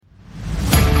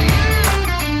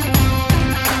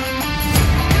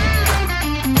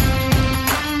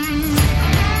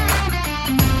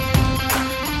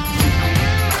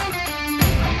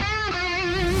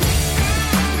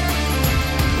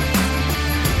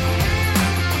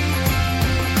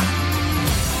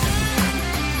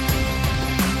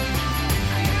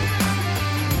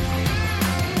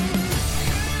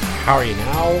How are you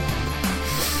now?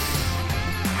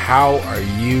 How are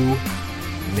you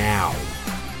now?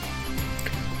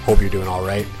 Hope you're doing all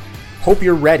right. Hope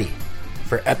you're ready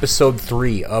for episode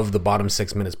 3 of the Bottom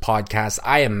 6 Minutes podcast.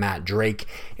 I am Matt Drake,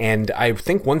 and I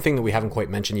think one thing that we haven't quite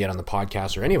mentioned yet on the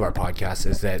podcast or any of our podcasts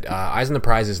is that Eyes on the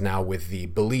Prize is now with the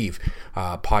Believe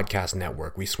podcast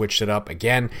network. We switched it up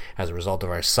again as a result of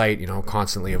our site,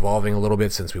 constantly evolving a little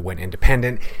bit since we went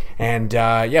independent, and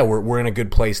we're in a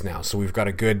good place now. So we've got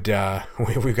a good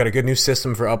we've got a good new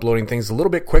system for uploading things a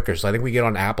little bit quicker. So I think we get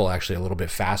on Apple actually a little bit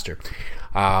faster.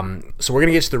 So we're going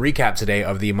to get to the recap today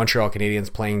of the Montreal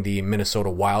Canadiens playing the Minnesota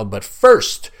Wild. But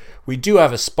first, we do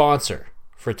have a sponsor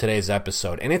for today's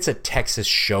episode, and it's a Texas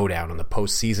showdown in the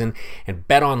postseason. And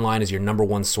BetOnline is your number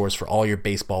one source for all your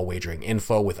baseball wagering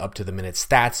info with up-to-the-minute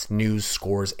stats, news,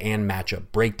 scores, and matchup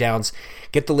breakdowns.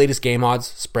 Get the latest game odds,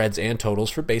 spreads, and totals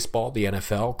for baseball, the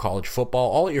NFL, college football,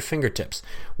 all at your fingertips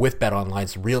with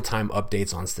BetOnline's real-time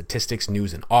updates on statistics,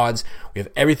 news, and odds. We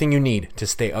have everything you need to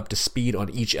stay up to speed on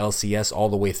each LCS all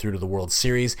the way through to the World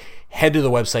Series. Head to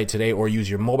the website today or use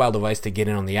your mobile device to get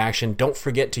in on the action. Don't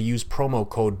forget to use promo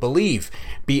code BELIEVE,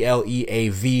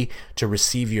 BLEAV, to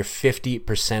receive your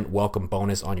 50% welcome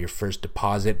bonus on your first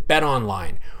deposit.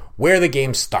 BetOnline, where the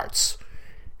game starts.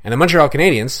 And the Montreal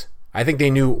Canadiens, I think they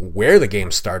knew where the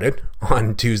game started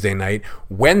on Tuesday night.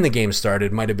 When the game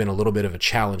started might have been a little bit of a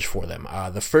challenge for them.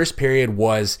 The first period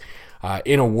was,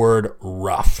 in a word,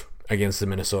 rough against the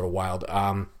Minnesota Wild.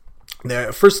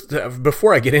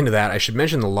 Before I get into that, I should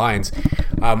mention the lines.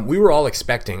 We were all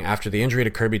expecting, after the injury to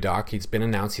Kirby Dach, he's been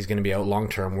announced he's going to be out long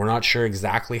term. We're not sure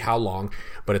exactly how long,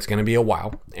 but it's going to be a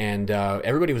while. And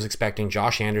everybody was expecting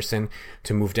Josh Anderson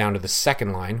to move down to the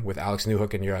second line with Alex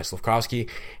Newhook and Juraj Slafkovsky,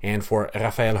 and for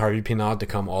Raphael Harvey-Pinard to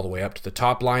come all the way up to the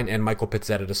top line, and Michael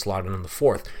Pizzetta to slot in on the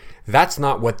fourth. That's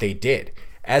not what they did.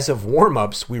 As of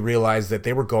warm-ups, we realized that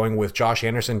they were going with Josh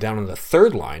Anderson down on the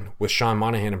third line with Sean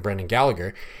Monahan and Brendan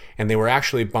Gallagher, and they were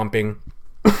actually bumping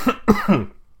Tanner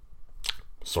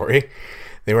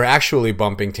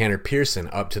Pearson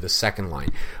up to the second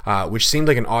line, which seemed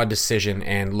like an odd decision.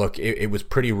 And look, it was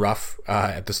pretty rough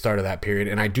at the start of that period,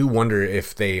 and I do wonder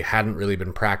if they hadn't really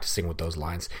been practicing with those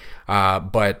lines.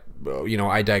 But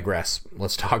I digress.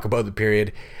 Let's talk about the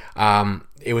period.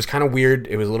 It was kind of weird.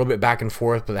 It was a little bit back and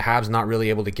forth, but the Habs not really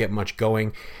able to get much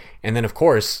going. And then, of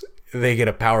course, they get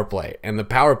a power play, and the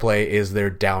power play is their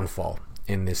downfall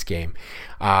in this game.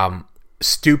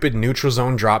 Stupid neutral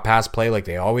zone drop pass play like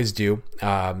they always do.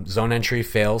 Zone entry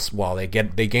fails while they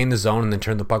gain the zone and then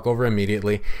turn the puck over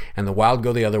immediately, and the Wild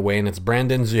go the other way, and it's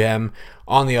Brandon Zuhem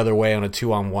on the other way on a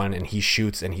 2-on-1, and he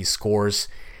shoots and he scores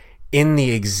in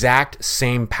the exact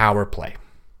same power play.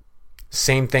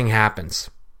 Same thing happens.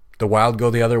 The Wild go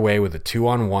the other way with a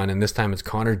 2-on-1, and this time it's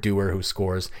Connor Dewar who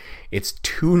scores. It's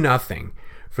 2-0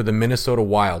 for the Minnesota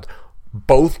Wild.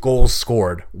 Both goals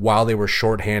scored while they were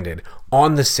shorthanded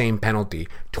on the same penalty,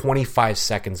 25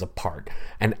 seconds apart.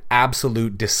 An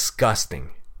absolute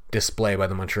disgusting display by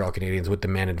the Montreal Canadiens with the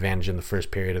man advantage in the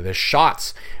first period of this.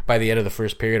 Shots by the end of the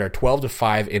first period are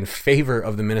 12-5 in favor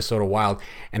of the Minnesota Wild,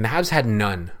 and the Habs had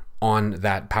none on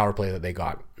that power play that they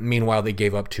got. Meanwhile, they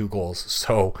gave up 2 goals.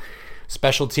 So,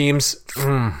 special teams,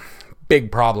 big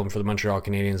problem for the Montreal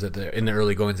Canadiens in the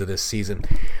early goings of this season.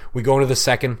 We go into the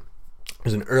second.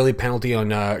 There's an early penalty on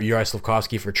Juraj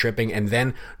Slafkovsky for tripping, and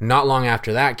then not long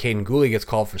after that, Caden Gooley gets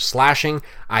called for slashing.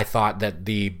 I thought that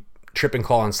the tripping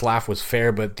call on Slav was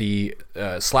fair, but the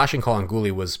slashing call on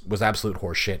Gooley was absolute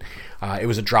horseshit. It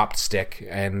was a dropped stick,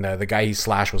 and the guy he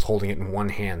slashed was holding it in one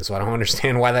hand, so I don't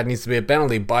understand why that needs to be a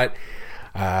penalty, but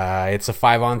it's a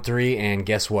 5-on-3, and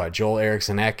guess what? Joel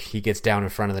Eriksson-Ek, he gets down in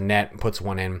front of the net, puts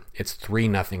one in. It's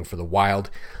 3-0 for the Wild.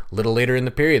 A little later in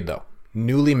the period, though,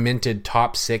 newly minted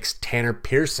top 6 Tanner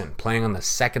Pearson, playing on the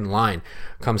second line,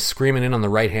 comes screaming in on the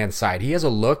right-hand side. He has a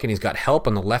look and he's got help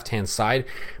on the left-hand side,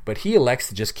 but he elects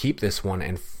to just keep this one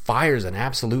and fires an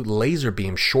absolute laser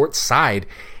beam short side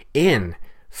in.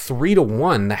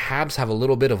 3-1. The Habs have a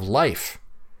little bit of life.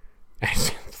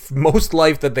 Most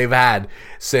life that they've had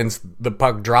since the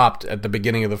puck dropped at the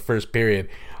beginning of the first period.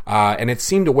 And it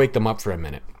seemed to wake them up for a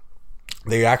minute.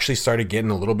 They actually started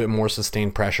getting a little bit more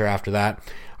sustained pressure after that.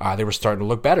 They were starting to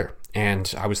look better.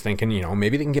 And I was thinking,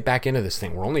 maybe they can get back into this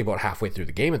thing. We're only about halfway through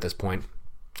the game at this point.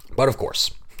 But of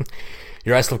course,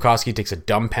 Juraj Slafkovsky takes a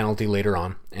dumb penalty later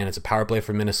on, and it's a power play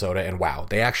for Minnesota. And wow,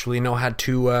 they actually know how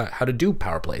to do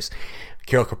power plays.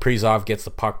 Kirill Kaprizov gets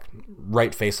the puck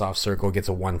right face-off circle, gets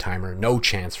a one-timer. No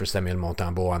chance for Samuel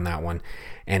Montembeault on that one.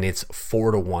 And it's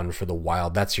 4-1 for the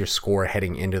Wild. That's your score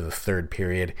heading into the third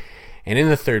period. And in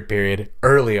the third period,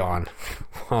 early on,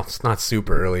 well, it's not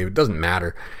super early. It doesn't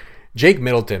matter. Jake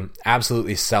Middleton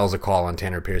absolutely sells a call on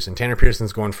Tanner Pearson. Tanner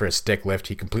Pearson's going for a stick lift.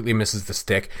 He completely misses the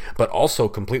stick, but also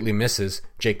completely misses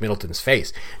Jake Middleton's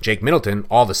face. Jake Middleton,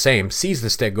 all the same, sees the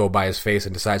stick go by his face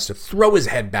and decides to throw his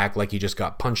head back like he just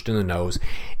got punched in the nose,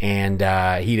 and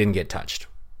he didn't get touched.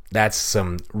 That's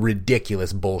some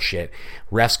ridiculous bullshit.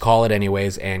 Refs call it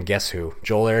anyways, and guess who?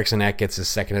 Joel Eriksson Ek gets his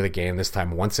second of the game, this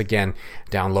time once again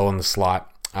down low in the slot,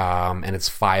 and it's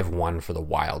 5-1 for the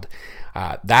Wild.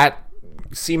 That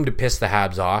seemed to piss the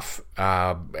Habs off,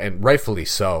 and rightfully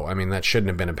so. I mean, that shouldn't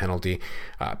have been a penalty.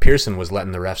 Pearson was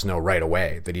letting the refs know right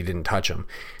away that he didn't touch him.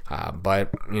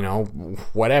 But,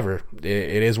 whatever.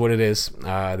 It is what it is.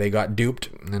 They got duped,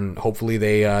 and hopefully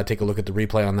they take a look at the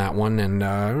replay on that one and,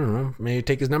 I don't know, maybe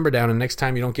take his number down, and next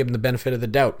time you don't give him the benefit of the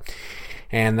doubt.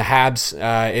 And the Habs,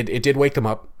 it did wake them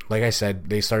up. Like I said,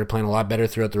 they started playing a lot better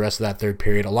throughout the rest of that third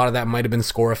period. A lot of that might have been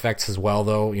score effects as well,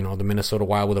 though. The Minnesota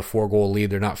Wild with a 4-goal lead,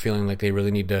 they're not feeling like they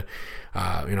really need to,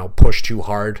 push too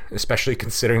hard, especially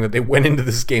considering that they went into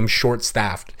this game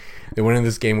short-staffed. They went into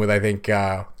this game with, I think,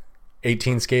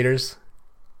 18 skaters.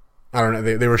 I don't know.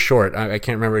 They were short. I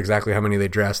can't remember exactly how many they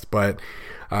dressed, but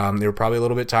they were probably a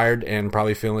little bit tired and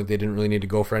probably feeling like they didn't really need to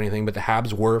go for anything. But the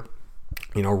Habs were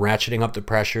ratcheting up the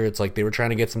pressure. It's like they were trying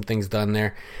to get some things done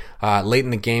there. Late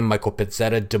in the game, Michael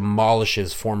Pizzetta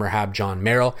demolishes former Hab John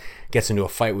Merrill, gets into a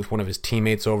fight with one of his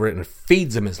teammates over it, and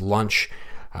feeds him his lunch.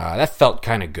 That felt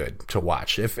kind of good to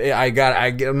watch.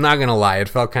 I'm not gonna lie, it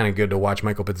felt kind of good to watch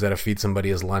Michael Pizzetta feed somebody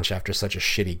his lunch after such a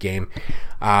shitty game.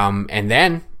 And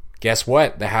then, guess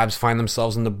what? The Habs find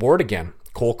themselves on the board again.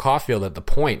 Cole Caulfield at the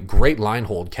point, great line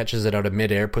hold, catches it out of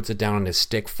midair, puts it down on his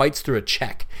stick, fights through a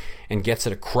check, and gets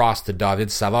it across to David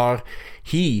Savard.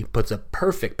 He puts a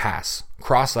perfect pass,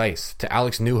 cross ice, to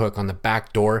Alex Newhook on the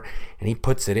back door, and he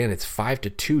puts it in. It's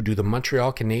 5-2. Do the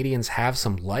Montreal Canadiens have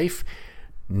some life?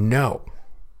 No,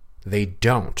 they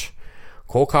don't.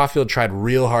 Cole Caulfield tried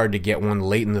real hard to get one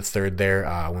late in the third there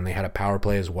when they had a power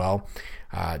play as well.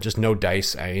 Just no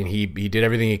dice. I mean, he did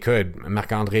everything he could.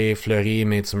 Marc-André Fleury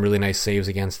made some really nice saves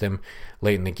against him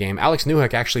late in the game. Alex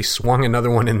Newhook actually swung another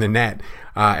one in the net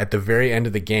at the very end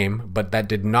of the game, but that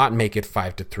did not make it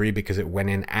 5-3 because it went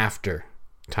in after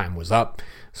time was up.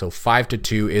 So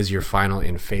 5-2 is your final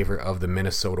in favor of the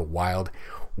Minnesota Wild.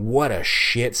 What a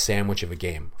shit sandwich of a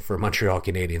game for Montreal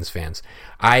Canadiens fans.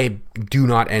 I do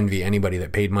not envy anybody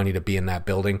that paid money to be in that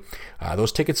building.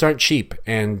 Those tickets aren't cheap,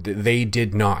 and they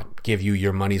did not give you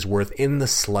your money's worth in the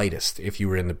slightest if you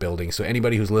were in the building. So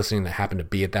anybody who's listening that happened to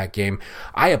be at that game,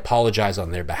 I apologize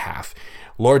on their behalf.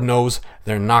 Lord knows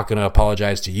they're not going to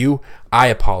apologize to you. I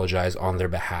apologize on their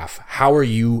behalf. How are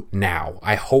you now?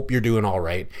 I hope you're doing all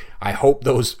right. I hope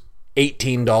those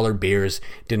 $18 beers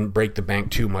didn't break the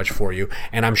bank too much for you,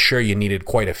 and I'm sure you needed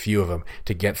quite a few of them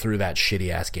to get through that shitty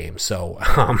ass game. So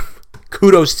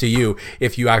kudos to you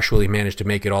if you actually managed to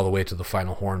make it all the way to the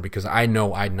final horn, because I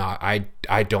know I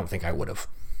don't think I would have.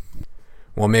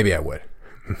 Well, maybe I would.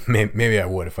 Maybe I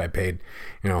would if I paid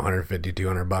 $150,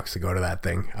 $200 to go to that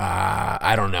thing.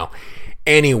 I don't know.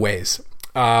 Anyways,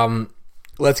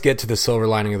 let's get to the silver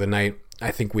lining of the night. I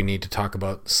think we need to talk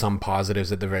about some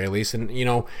positives at the very least. And,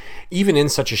 even in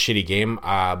such a shitty game,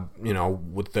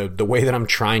 with the way that I'm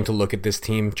trying to look at this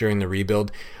team during the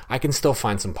rebuild, I can still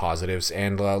find some positives.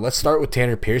 And let's start with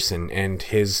Tanner Pearson and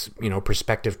his,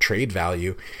 prospective trade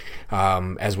value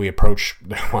as we approach,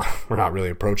 well, we're not really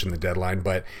approaching the deadline,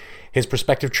 but his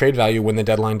prospective trade value when the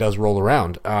deadline does roll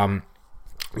around.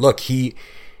 Look, he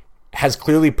has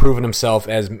clearly proven himself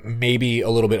as maybe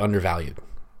a little bit undervalued,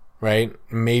 right?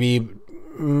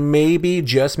 Maybe,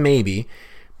 just maybe,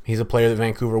 he's a player that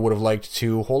Vancouver would have liked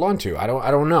to hold on to. I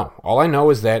don't know. All I know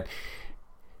is that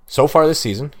so far this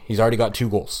season, he's already got 2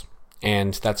 goals.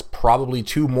 And that's probably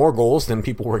 2 more goals than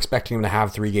people were expecting him to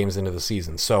have 3 games into the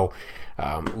season. So,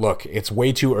 look, it's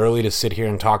way too early to sit here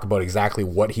and talk about exactly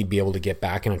what he'd be able to get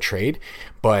back in a trade.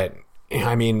 But,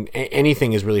 I mean,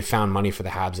 anything is really found money for the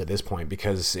Habs at this point,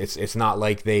 because it's not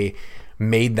like they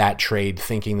made that trade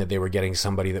thinking that they were getting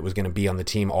somebody that was going to be on the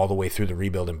team all the way through the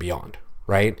rebuild and beyond,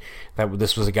 right? That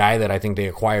this was a guy that I think they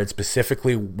acquired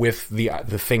specifically with the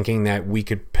thinking that we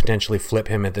could potentially flip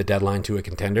him at the deadline to a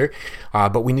contender,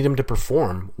 but we need him to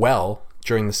perform well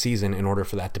during the season in order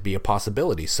for that to be a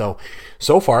possibility. So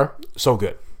far, so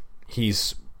good.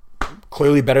 He's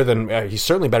clearly better than he's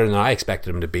certainly better than I expected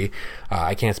him to be.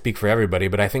 I can't speak for everybody,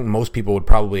 but I think most people would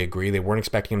probably agree they weren't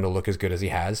expecting him to look as good as he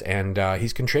has, and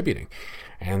he's contributing.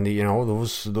 And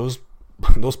those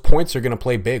points are going to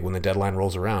play big when the deadline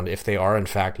rolls around, if they are in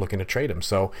fact looking to trade him.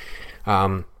 So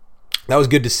that was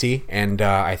good to see, and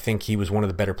I think he was one of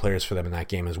the better players for them in that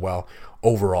game as well.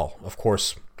 Overall, of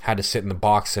course, had to sit in the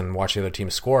box and watch the other team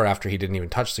score after he didn't even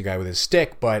touch the guy with his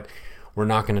stick, but we're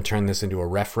not going to turn this into a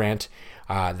ref rant.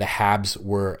 The Habs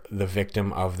were the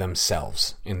victim of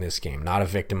themselves in this game, not a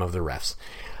victim of the refs.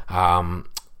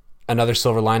 Another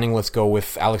silver lining, let's go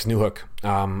with Alex Newhook.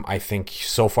 I think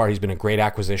so far he's been a great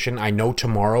acquisition. I know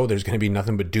tomorrow there's going to be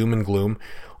nothing but doom and gloom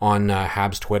on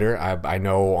Habs Twitter. I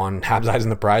know on Habs Eyes on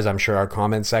the Prize, I'm sure our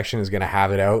comment section is going to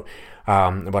have it out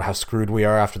about how screwed we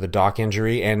are after the Doc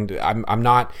injury. And I'm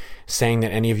not saying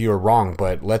that any of you are wrong,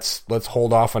 but let's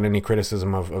hold off on any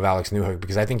criticism of Alex Newhook,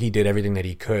 because I think he did everything that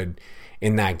he could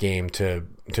in that game to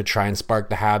try and spark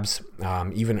the Habs.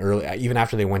 Even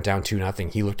after they went down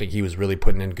 2-0, he looked like he was really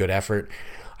putting in good effort.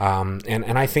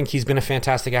 And I think he's been a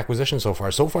fantastic acquisition so far.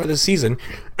 So far this season,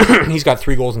 he's got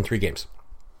 3 goals in 3 games.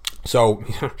 So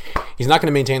he's not going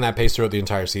to maintain that pace throughout the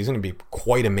entire season. It'd be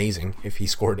quite amazing if he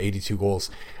scored 82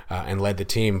 goals and led the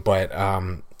team. But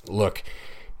look,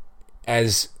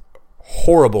 as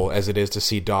horrible as it is to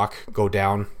see Doc go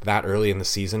down that early in the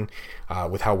season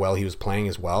with how well he was playing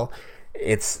as well,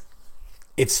 it's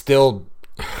still,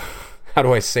 how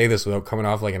do I say this without coming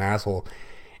off like an asshole?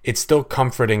 It's still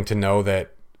comforting to know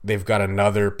that they've got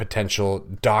another potential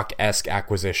Doc-esque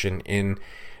acquisition in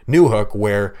Newhook,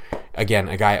 where, again,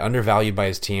 a guy undervalued by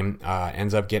his team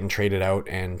ends up getting traded out,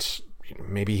 and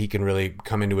maybe he can really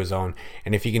come into his own.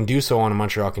 And if he can do so on a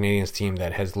Montreal Canadiens team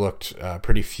that has looked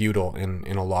pretty futile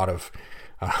in a lot of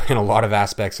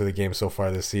aspects of the game so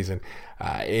far this season,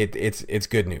 it's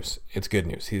good news. It's good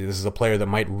news. This is a player that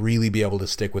might really be able to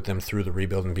stick with them through the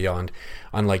rebuild and beyond,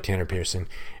 unlike Tanner Pearson,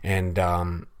 and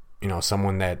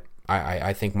someone that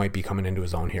I think might be coming into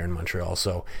his own here in Montreal.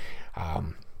 So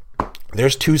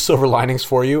there's 2 silver linings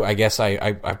for you. I guess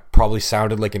I probably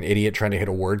sounded like an idiot trying to hit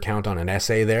a word count on an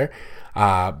essay there,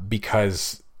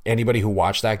 because anybody who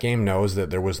watched that game knows that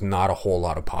there was not a whole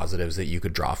lot of positives that you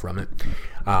could draw from it.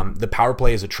 The power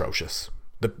play is atrocious.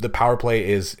 The power play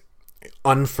is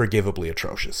unforgivably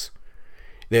atrocious.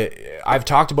 I've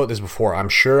talked about this before. I'm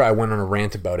sure I went on a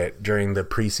rant about it during the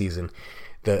preseason.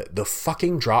 The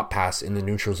fucking drop pass in the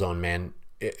neutral zone, man.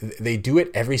 They do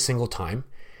it every single time.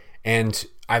 And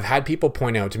I've had people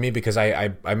point out to me, because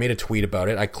I made a tweet about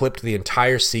it. I clipped the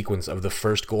entire sequence of the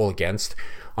first goal against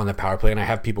on the power play, and I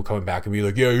have people coming back and be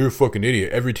like, yeah, you're a fucking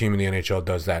idiot. Every team in the NHL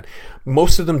does that.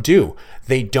 Most of them do.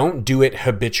 They don't do it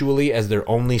habitually as their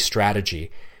only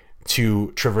strategy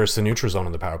to traverse the neutral zone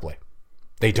on the power play.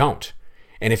 They don't.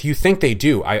 And if you think they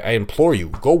do, I implore you,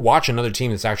 go watch another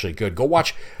team that's actually good. Go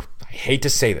watch, I hate to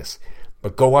say this,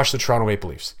 but go watch the Toronto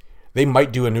Maple Leafs. They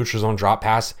might do a neutral zone drop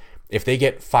pass. If they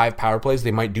get 5 power plays,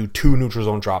 they might do 2 neutral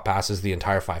zone drop passes the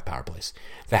entire 5 power plays.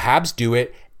 The Habs do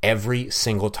it every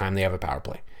single time they have a power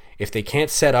play. If they can't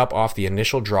set up off the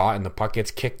initial draw and the puck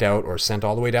gets kicked out or sent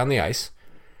all the way down the ice,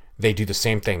 they do the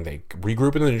same thing. They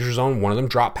regroup in the neutral zone, one of them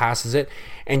drop passes it,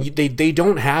 and they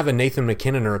don't have a Nathan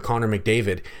McKinnon or a Connor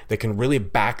McDavid that can really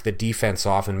back the defense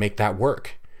off and make that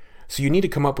work. So you need to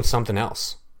come up with something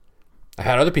else. I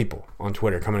had other people on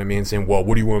Twitter coming at me and saying, well,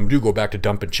 what do you want them to do? Go back to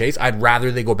dump and chase? I'd rather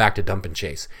they go back to dump and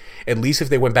chase. At least if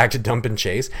they went back to dump and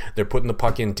chase, they're putting the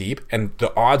puck in deep, and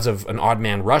the odds of an odd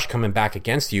man rush coming back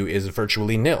against you is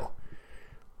virtually nil,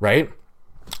 right?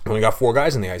 When you got 4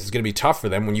 guys in the ice, it's going to be tough for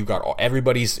them when you've got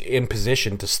everybody's in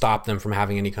position to stop them from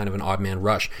having any kind of an odd man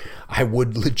rush. I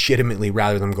would legitimately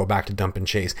rather them go back to dump and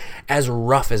chase, as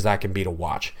rough as that can be to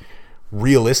watch.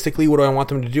 Realistically, what do I want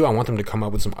them to do? I want them to come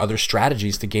up with some other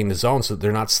strategies to gain the zone so that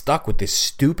they're not stuck with this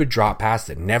stupid drop pass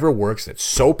that never works, that's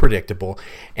so predictable,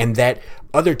 and that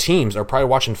other teams are probably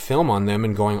watching film on them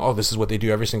and going, oh, this is what they do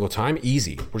every single time?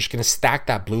 Easy. We're just going to stack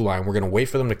that blue line. We're going to wait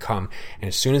for them to come, and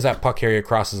as soon as that puck carrier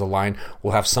crosses the line,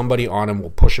 we'll have somebody on him, we'll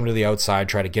push him to the outside,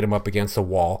 try to get him up against the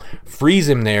wall, freeze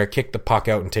him there, kick the puck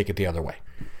out, and take it the other way.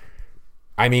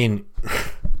 I mean...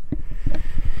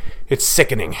 It's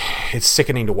sickening. It's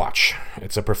sickening to watch.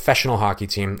 It's a professional hockey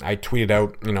team. I tweeted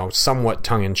out, somewhat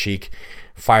tongue-in-cheek,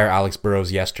 fire Alex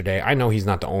Burrows yesterday. I know he's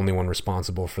not the only one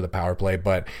responsible for the power play,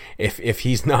 but if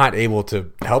he's not able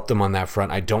to help them on that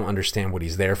front, I don't understand what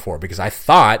he's there for. Because I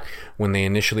thought when they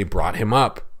initially brought him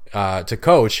up to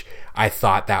coach, I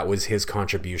thought that was his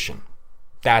contribution.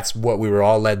 That's what we were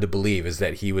all led to believe, is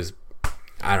that he was,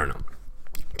 I don't know,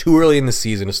 too early in the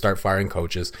season to start firing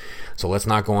coaches. So let's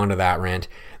not go on to that rant.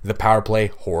 The power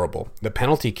play, horrible. The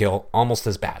penalty kill, almost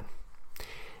as bad.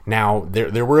 Now,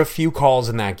 there were a few calls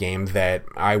in that game that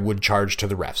I would charge to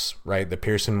the refs, right? The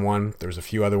Pearson one, there's a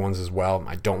few other ones as well.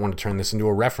 I don't want to turn this into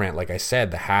a ref rant. Like I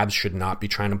said, the Habs should not be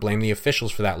trying to blame the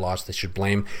officials for that loss. They should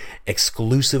blame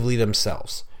exclusively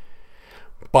themselves.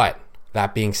 But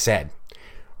That being said,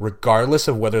 regardless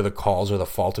of whether the calls are the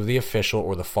fault of the official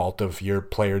or the fault of your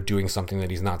player doing something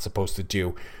that he's not supposed to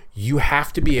do, you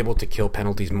have to be able to kill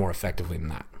penalties more effectively than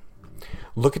that.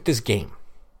 Look at this game,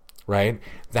 right?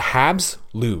 The Habs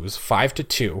lose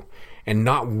 5-2, and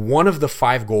not one of the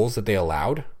 5 goals that they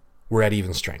allowed were at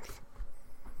even strength.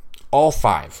 All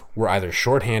 5 were either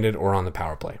shorthanded or on the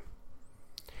power play.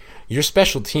 Your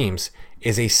special teams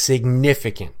is a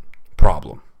significant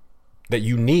problem that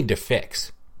you need to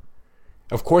fix.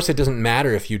 Of course, it doesn't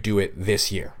matter if you do it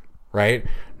this year, right?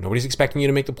 Nobody's expecting you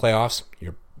to make the playoffs.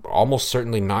 You're almost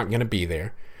certainly not going to be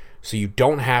there. So you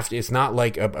don't have to, it's not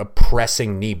like a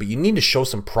pressing need, but you need to show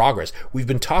some progress. We've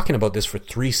been talking about this for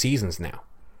 3 seasons now.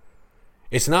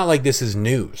 It's not like this is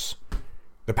news.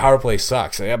 The power play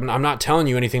sucks. I'm not telling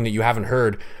you anything that you haven't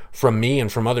heard from me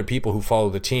and from other people who follow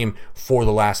the team for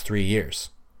the last 3 years.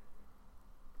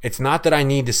 It's not that I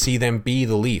need to see them be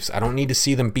the Leafs. I don't need to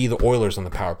see them be the Oilers on the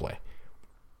power play.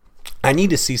 I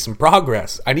need to see some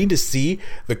progress. I need to see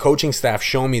the coaching staff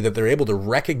show me that they're able to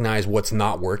recognize what's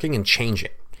not working and change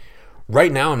it.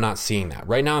 Right now, I'm not seeing that.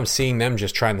 Right now, I'm seeing them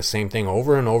just trying the same thing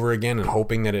over and over again and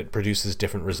hoping that it produces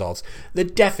different results. The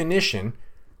definition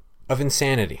of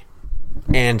insanity.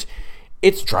 And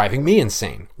it's driving me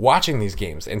insane watching these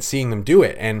games and seeing them do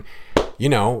it. And, you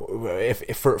know,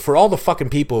 if for all the fucking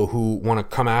people who want to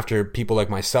come after people like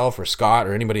myself or Scott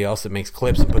or anybody else that makes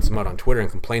clips and puts them out on Twitter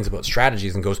and complains about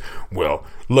strategies and goes, well,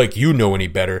 like you know any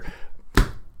better.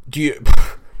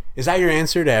 Is that your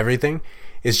answer to everything?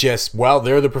 It's just, well,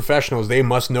 they're the professionals. They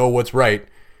must know what's right.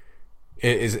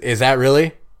 Is that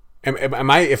really?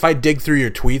 Am I? If I dig through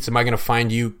your tweets, am I going to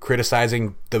find you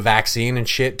criticizing the vaccine and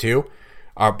shit too?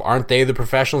 Aren't they the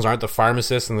professionals? Aren't the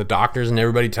pharmacists and the doctors and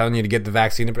everybody telling you to get the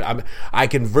vaccine? I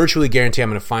can virtually guarantee I'm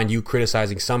going to find you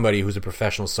criticizing somebody who's a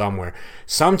professional somewhere.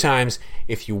 Sometimes,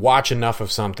 if you watch enough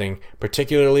of something,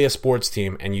 particularly a sports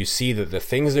team, and you see that the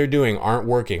things they're doing aren't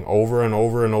working over and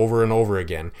over and over and over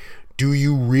again, do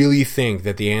you really think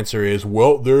that the answer is,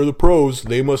 well, they're the pros,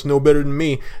 they must know better than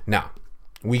me? No.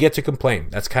 We get to complain.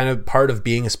 That's kind of part of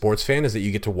being a sports fan, is that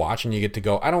you get to watch and you get to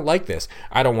go, I don't like this.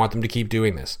 I don't want them to keep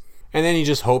doing this. And then you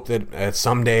just hope that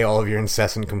someday all of your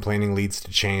incessant complaining leads to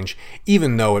change,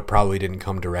 even though it probably didn't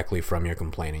come directly from your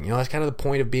complaining. You know, that's kind of the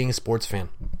point of being a sports fan.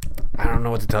 I don't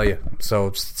know what to tell you.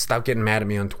 So stop getting mad at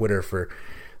me on Twitter for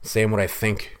saying what I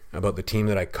think about the team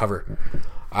that I cover.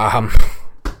 I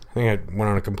think I went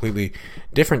on a completely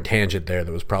different tangent there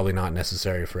that was probably not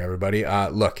necessary for everybody.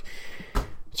 Look,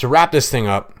 to wrap this thing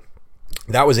up,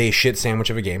 that was a shit sandwich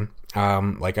of a game,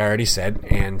 like I already said,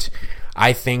 and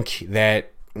I think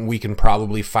that we can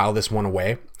probably file this one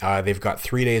away. They've got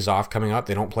 3 days off coming up.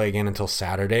 They don't play again until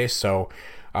Saturday, so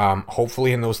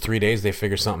hopefully in those 3 days they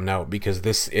figure something out, because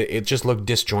it just looked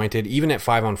disjointed, even at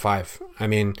 5-on-5. I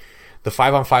mean, the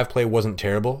 5-on-5 play wasn't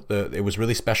terrible. It was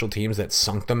really special teams that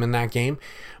sunk them in that game,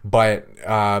 but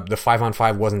the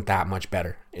 5-on-5 wasn't that much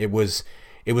better. It was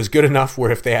good enough where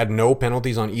if they had no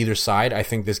penalties on either side, I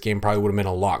think this game probably would have been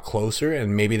a lot closer,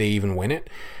 and maybe they even win it.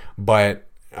 But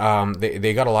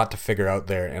they got a lot to figure out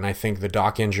there, and I think the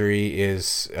Doc injury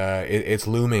is it's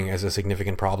looming as a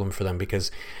significant problem for them,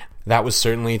 because that was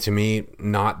certainly, to me,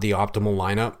 not the optimal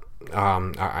lineup.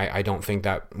 I don't think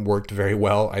that worked very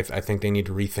well. I think they need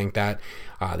to rethink that.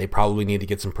 They probably need to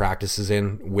get some practices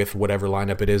in with whatever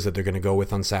lineup it is that they're going to go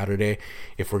with on Saturday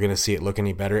if we're going to see it look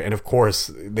any better. And of course,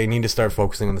 they need to start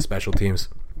focusing on the special teams.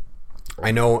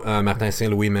 I know Martin St.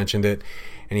 Louis mentioned it,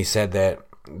 and he said that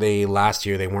last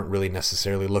year they weren't really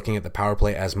necessarily looking at the power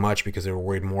play as much because they were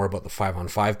worried more about the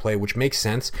 5-on-5 play, which makes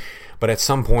sense. But at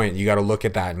some point, you got to look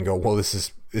at that and go, well,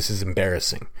 this is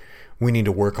embarrassing. We need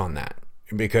to work on that,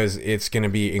 because it's going to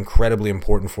be incredibly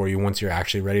important for you once you're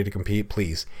actually ready to compete.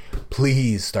 Please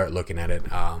start looking at it.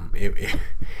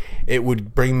 It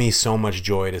would bring me so much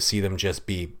joy to see them just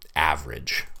be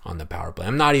average on the power play.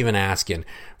 I'm not even asking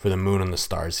for the moon and the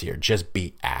stars here. Just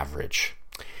be average.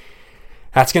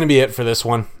 That's going to be it for this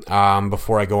one.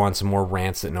 Before I go on some more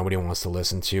rants that nobody wants to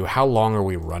listen to, how long are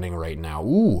we running right now?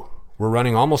 We're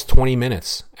running almost 20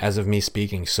 minutes as of me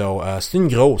speaking. So c'est une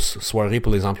grosse soirée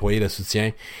pour les employés de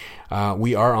soutien.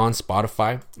 We are on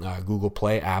Spotify, Google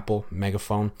Play, Apple,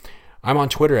 Megaphone. I'm on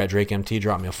Twitter at DrakeMT.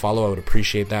 Drop me a follow. I would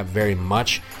appreciate that very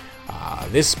much.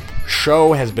 This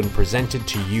show has been presented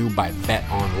to you by Bet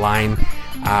Online.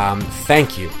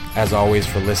 Thank you, as always,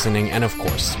 for listening. And of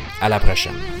course, à la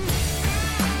prochaine.